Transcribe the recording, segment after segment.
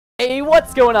Hey,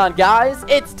 what's going on, guys?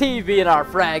 It's TV and our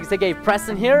frags. aka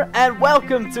Preston here, and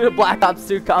welcome to Black Ops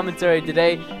 2 commentary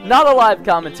today. Not a live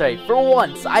commentary, for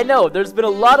once. I know, there's been a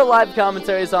lot of live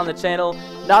commentaries on the channel,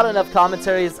 not enough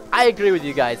commentaries. I agree with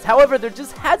you guys. However, there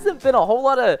just hasn't been a whole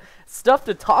lot of stuff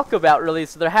to talk about, really,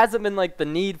 so there hasn't been, like, the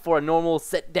need for a normal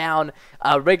sit-down,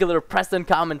 regular Preston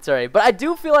commentary. But I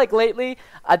do feel like lately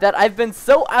that I've been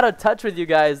so out of touch with you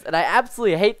guys, and I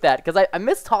absolutely hate that, because I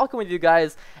miss talking with you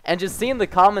guys and just seeing the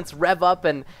comments rev up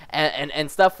and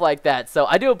stuff like that. So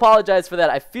I do apologize for that.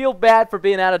 I feel bad for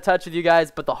being out of touch with you guys,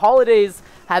 but the holidays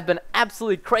have been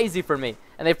absolutely crazy for me.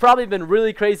 And they've probably been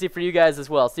really crazy for you guys as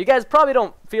well. So you guys probably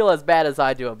don't feel as bad as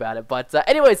I do about it. But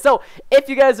anyway, so if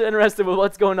you guys are interested with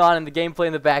what's going on in the gameplay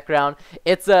in the background,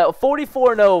 it's a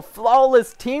 44-0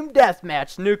 flawless team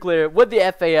deathmatch nuclear with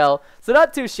the FAL. So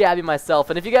not too shabby myself.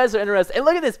 And if you guys are interested, and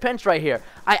look at this pinch right here.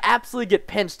 I absolutely get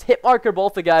pinched, hit marker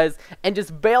both the guys, and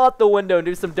just bail out the window and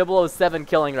do some 007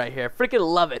 killing right here.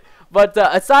 Freaking love it. But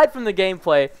aside from the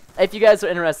gameplay, if you guys are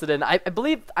interested in, I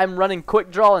believe I'm running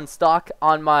quick draw and stock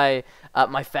on my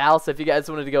my FAL, so if you guys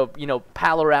wanted to go, you know,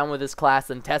 pal around with this class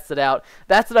and test it out,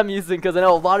 that's what I'm using, because I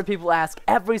know a lot of people ask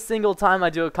every single time I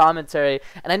do a commentary,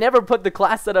 and I never put the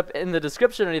class setup in the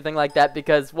description or anything like that,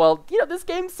 because, well, you know, this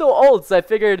game's so old, so I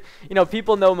figured, you know,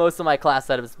 people know most of my class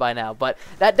setups by now, but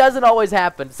that doesn't always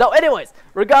happen. So anyways,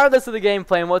 regardless of the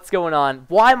gameplay and what's going on,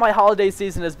 why my holiday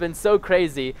season has been so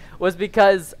crazy was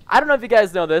because, I don't know if you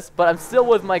guys know this, but I'm still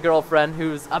with my girlfriend,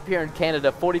 who's up here in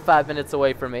Canada, 45 minutes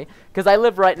away from me, because I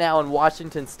live right now in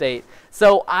Washington State.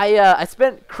 So I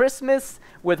spent Christmas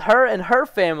with her and her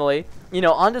family, you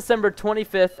know, on December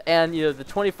 25th and, you know, the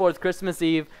 24th, Christmas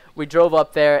Eve. We drove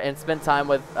up there and spent time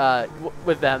with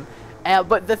them.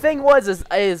 But the thing was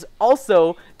is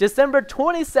also December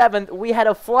 27th we had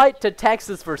a flight to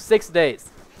Texas for 6 days.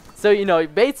 So, you know,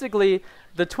 basically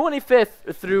the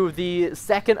 25th through the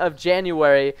 2nd of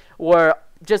January were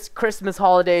just Christmas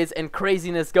holidays and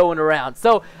craziness going around.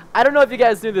 So I don't know if you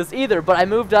guys knew this either, but I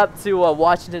moved up to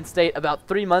Washington State about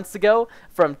 3 months ago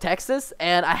from Texas,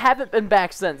 and I haven't been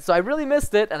back since. So I really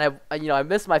missed it, and I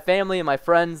miss my family and my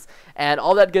friends and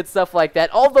all that good stuff like that.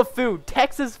 All the food,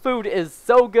 Texas food is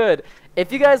so good.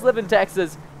 If you guys live in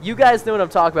Texas, you guys know what I'm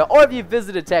talking about. Or if you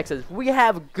visited Texas, we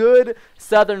have good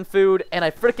southern food, and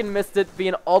I freaking missed it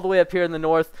being all the way up here in the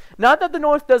north. Not that the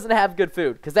north doesn't have good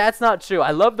food, because that's not true.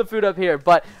 I love the food up here,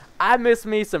 but I miss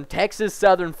me some Texas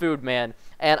southern food, man.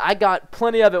 And I got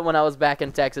plenty of it when I was back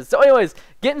in Texas. So anyways,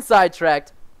 getting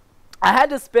sidetracked. I had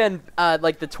to spend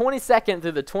like the 22nd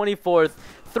through the 24th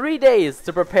 3 days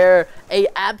to prepare a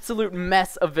absolute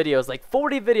mess of videos, like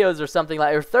 40 videos or something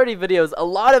like, or 30 videos, a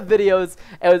lot of videos.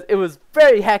 It was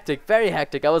very hectic, very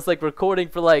hectic. I was like recording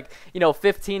for like, you know,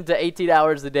 15 to 18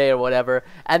 hours a day or whatever,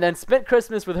 and then spent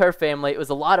Christmas with her family. It was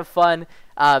a lot of fun.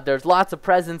 There's lots of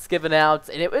presents given out,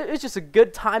 and it was just a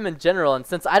good time in general. And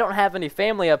since I don't have any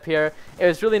family up here, it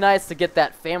was really nice to get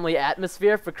that family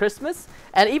atmosphere for Christmas.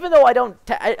 And even though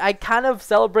I kind of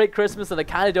celebrate Christmas and I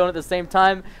kind of don't at the same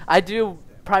time, I do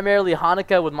primarily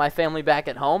Hanukkah with my family back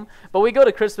at home, but we go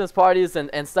to Christmas parties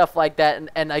and stuff like that,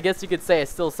 and I guess you could say I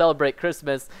still celebrate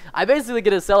Christmas. I basically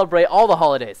get to celebrate all the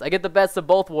holidays. I get the best of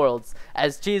both worlds,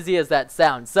 as cheesy as that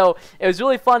sounds. So it was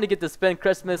really fun to get to spend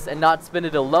Christmas and not spend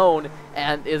it alone,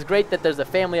 and it was great that there's a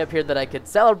family up here that I could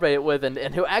celebrate it with,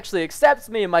 and who actually accepts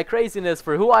me and my craziness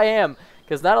for who I am.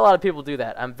 Because not a lot of people do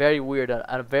that. I'm very weird.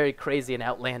 I'm very crazy and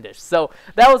outlandish. So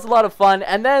that was a lot of fun.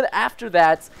 And then after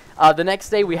that, the next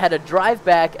day we had to drive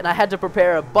back, and I had to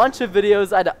prepare a bunch of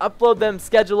videos. I had to upload them,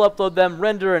 schedule upload them,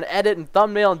 render and edit and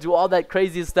thumbnail and do all that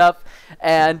crazy stuff.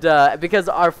 And because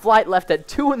our flight left at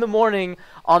 2 in the morning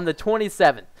on the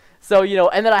 27th. So, you know,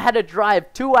 and then I had to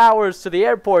drive 2 hours to the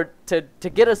airport to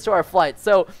get us to our flight.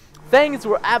 So things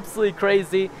were absolutely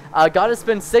crazy. Got to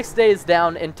spend 6 days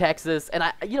down in Texas, and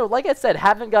you know, like I said,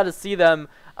 haven't got to see them,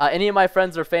 any of my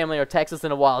friends or family or Texas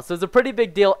in a while. So it's a pretty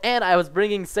big deal, and I was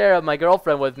bringing Sarah, my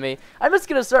girlfriend, with me. I'm just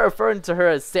gonna start referring to her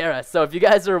as Sarah. So if you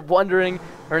guys are wondering,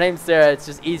 her name's Sarah. It's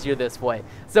just easier this way.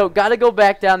 So got to go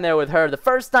back down there with her. The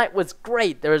first night was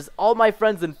great. There was all my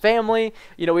friends and family.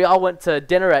 You know, we all went to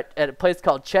dinner at a place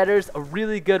called Cheddar's, a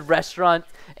really good restaurant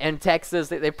in Texas.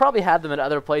 They probably have them in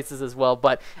other places as well,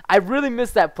 but I really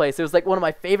missed that place. It was like one of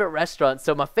my favorite restaurants.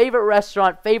 So my favorite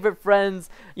restaurant, favorite friends,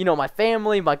 you know, my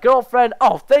family, my girlfriend.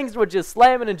 Oh, things were just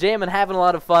slamming and jamming, having a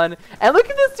lot of fun. And look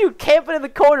at this dude camping in the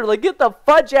corner. Like, get the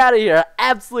fudge out of here. I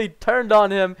absolutely turned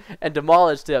on him and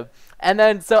demolished him. And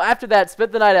then, so after that,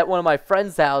 spent the night at one of my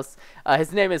friend's house.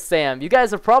 His name is Sam. You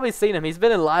guys have probably seen him. He's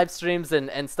been in live streams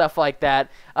and stuff like that.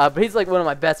 But he's like one of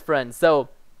my best friends. So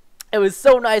It was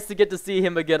so nice to get to see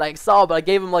him again. I saw him, but I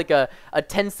gave him like a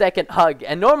 10-second hug,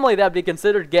 and normally that'd be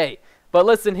considered gay. But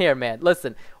listen here, man.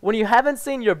 Listen, when you haven't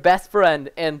seen your best friend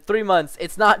in 3 months,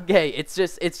 it's not gay. It's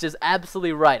just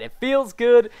absolutely right. It feels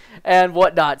good and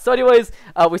whatnot. So anyways,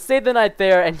 we stayed the night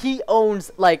there, and he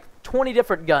owns like 20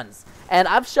 different guns. And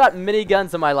I've shot many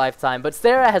guns in my lifetime, but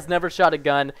Sarah has never shot a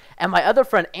gun, and my other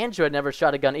friend Andrew had never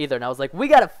shot a gun either. And I was like, we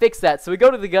gotta fix that. So we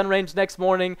go to the gun range next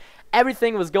morning.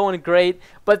 Everything was going great,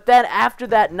 but then after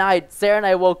that night, Sarah and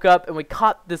I woke up and we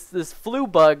caught this flu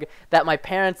bug that my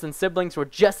parents and siblings were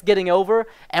just getting over,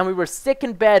 and we were sick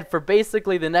in bed for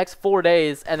basically the next 4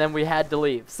 days, and then we had to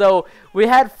leave. So we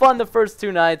had fun the first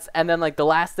 2 nights, and then like the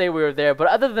last day we were there, but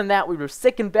other than that, we were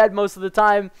sick in bed most of the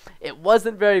time. It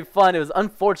wasn't very fun. It was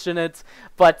unfortunate,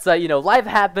 but you know, life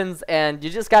happens, and you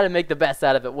just got to make the best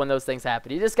out of it when those things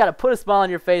happen. You just got to put a smile on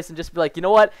your face and just be like, you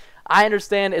know what? I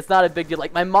understand, it's not a big deal.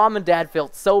 Like, my mom and dad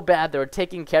felt so bad. They were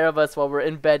taking care of us while we were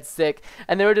in bed sick,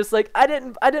 and they were just like, I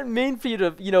didn't mean for you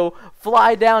to, you know,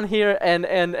 fly down here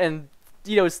and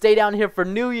you know, stay down here for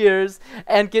New Year's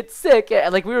and get sick.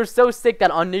 Like, we were so sick that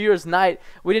on New Year's night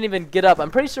we didn't even get up. I'm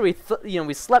pretty sure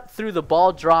we slept through the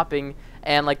ball dropping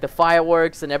and like the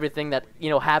fireworks and everything that,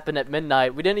 you know, happened at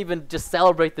midnight. We didn't even just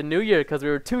celebrate the New Year because we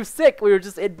were too sick. We were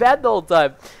just in bed the whole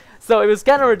time. So it was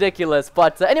kind of ridiculous.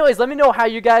 But anyways, let me know how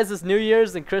you guys' New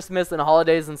Year's and Christmas and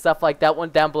holidays and stuff like that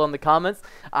went down below in the comments.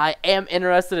 I am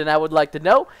interested and I would like to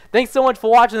know. Thanks so much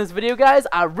for watching this video, guys.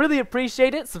 I really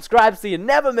appreciate it. Subscribe so you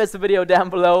never miss a video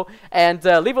down below. And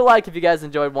leave a like if you guys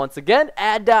enjoyed once again.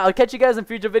 And I'll catch you guys in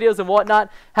future videos and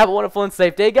whatnot. Have a wonderful and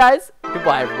safe day, guys.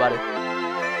 Goodbye, everybody.